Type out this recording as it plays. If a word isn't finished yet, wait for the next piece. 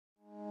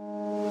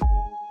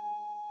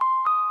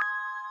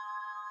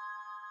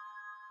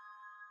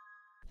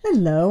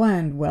Hello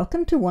and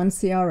welcome to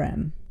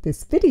OneCRM.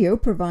 This video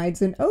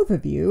provides an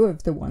overview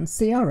of the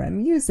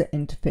OneCRM user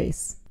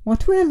interface.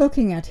 What we're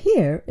looking at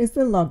here is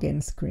the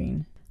login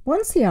screen.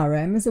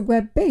 OneCRM is a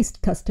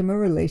web-based customer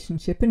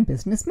relationship and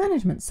business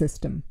management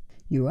system.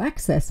 You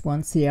access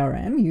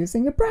OneCRM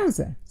using a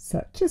browser,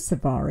 such as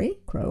Safari,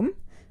 Chrome,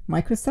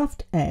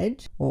 Microsoft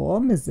Edge,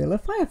 or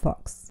Mozilla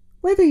Firefox.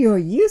 Whether you're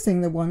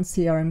using the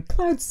OneCRM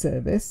cloud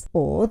service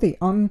or the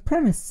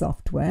on-premise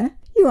software,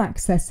 you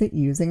access it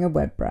using a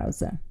web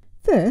browser.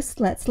 First,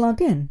 let's log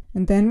in,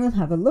 and then we'll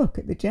have a look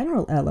at the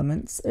general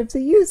elements of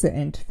the user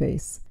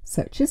interface,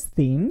 such as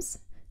themes,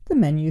 the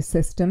menu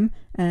system,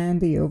 and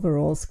the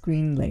overall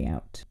screen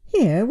layout.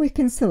 Here we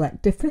can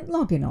select different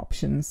login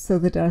options so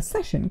that our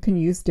session can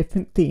use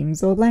different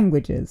themes or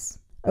languages.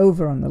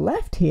 Over on the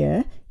left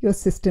here, your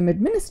system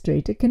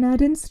administrator can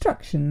add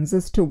instructions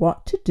as to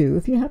what to do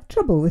if you have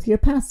trouble with your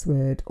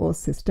password or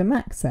system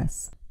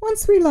access.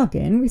 Once we log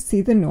in, we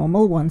see the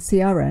normal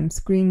OneCRM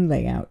screen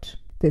layout.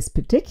 This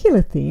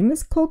particular theme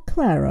is called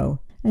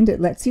Claro, and it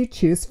lets you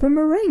choose from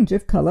a range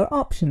of color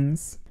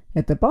options.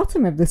 At the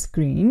bottom of the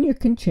screen, you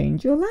can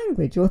change your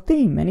language or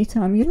theme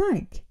anytime you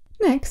like.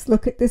 Next,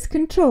 look at this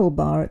control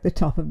bar at the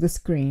top of the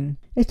screen.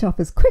 It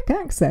offers quick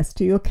access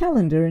to your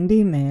calendar and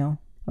email.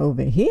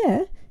 Over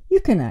here, you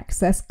can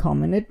access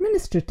common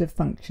administrative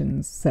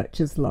functions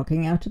such as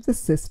logging out of the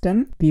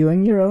system,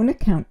 viewing your own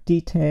account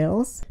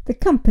details, the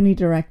company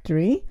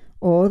directory,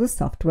 or the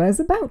software's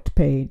About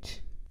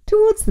page.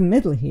 Towards the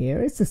middle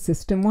here is a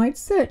system-wide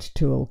search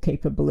tool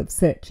capable of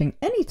searching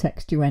any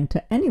text you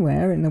enter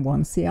anywhere in the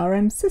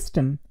OneCRM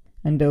system.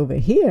 And over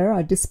here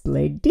are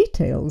displayed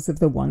details of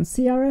the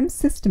OneCRM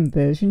system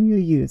version you're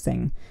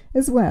using,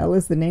 as well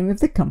as the name of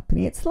the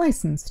company it's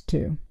licensed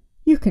to.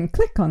 You can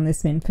click on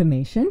this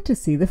information to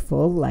see the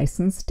full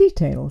license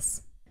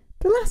details.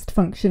 The last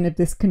function of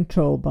this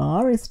control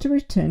bar is to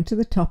return to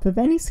the top of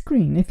any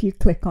screen if you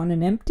click on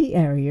an empty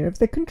area of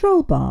the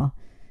control bar.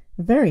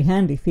 A very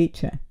handy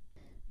feature.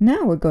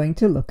 Now we're going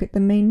to look at the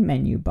main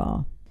menu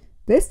bar.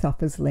 This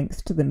offers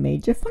links to the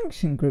major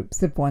function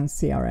groups of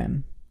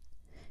OneCRM.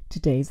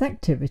 Today's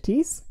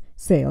activities,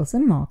 sales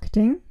and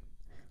marketing,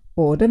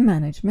 order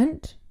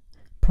management,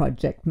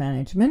 project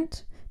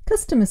management,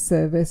 customer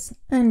service,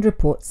 and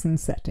reports and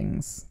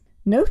settings.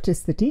 Notice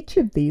that each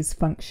of these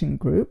function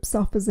groups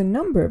offers a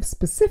number of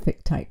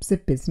specific types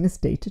of business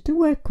data to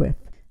work with.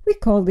 We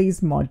call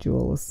these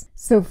modules.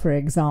 So for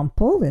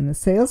example, in the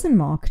sales and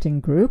marketing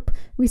group,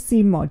 we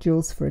see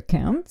modules for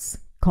accounts,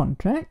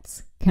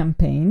 contracts,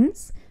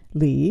 campaigns,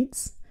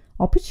 leads,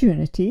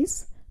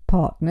 opportunities,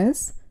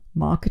 partners,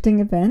 marketing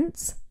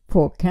events,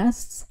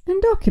 forecasts,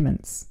 and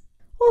documents.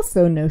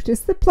 Also notice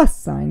the plus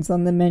signs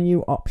on the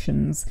menu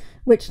options,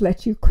 which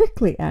let you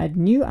quickly add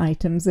new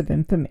items of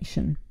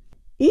information.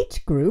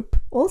 Each group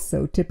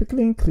also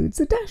typically includes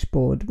a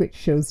dashboard which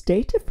shows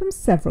data from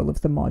several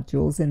of the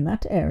modules in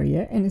that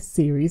area in a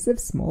series of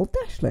small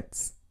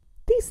dashlets.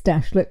 These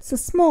dashlets are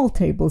small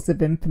tables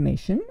of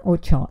information or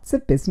charts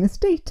of business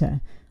data,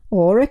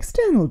 or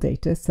external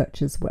data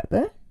such as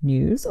weather,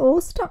 news,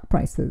 or stock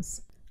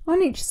prices.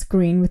 On each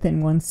screen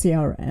within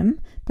OneCRM,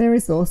 there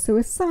is also a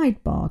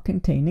sidebar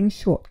containing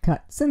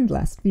shortcuts and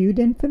last viewed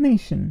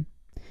information.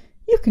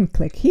 You can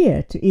click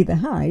here to either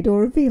hide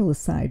or reveal the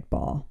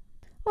sidebar.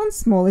 On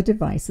smaller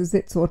devices,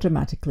 it's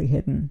automatically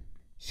hidden.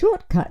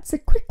 Shortcuts are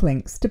quick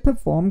links to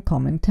perform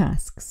common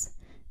tasks.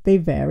 They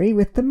vary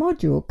with the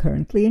module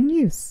currently in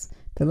use.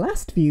 The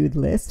last viewed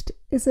list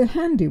is a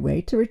handy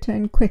way to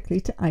return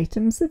quickly to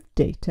items of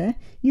data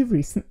you've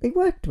recently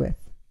worked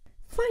with.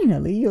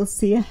 Finally, you'll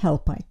see a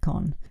help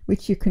icon,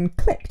 which you can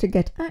click to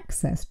get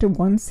access to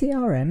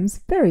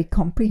OneCRM's very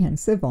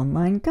comprehensive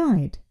online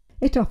guide.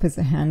 It offers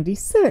a handy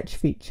search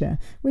feature,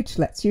 which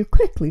lets you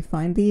quickly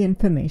find the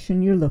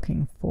information you're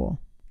looking for.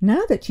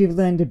 Now that you've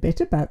learned a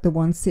bit about the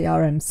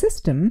OneCRM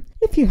system,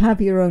 if you have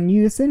your own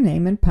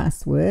username and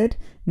password,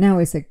 now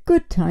is a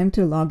good time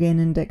to log in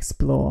and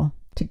explore.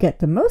 To get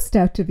the most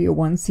out of your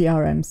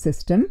OneCRM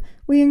system,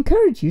 we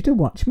encourage you to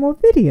watch more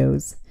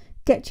videos.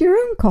 Get your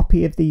own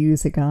copy of the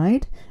user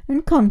guide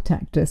and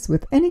contact us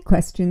with any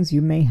questions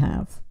you may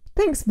have.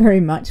 Thanks very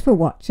much for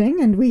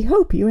watching, and we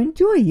hope you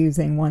enjoy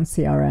using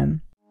OneCRM.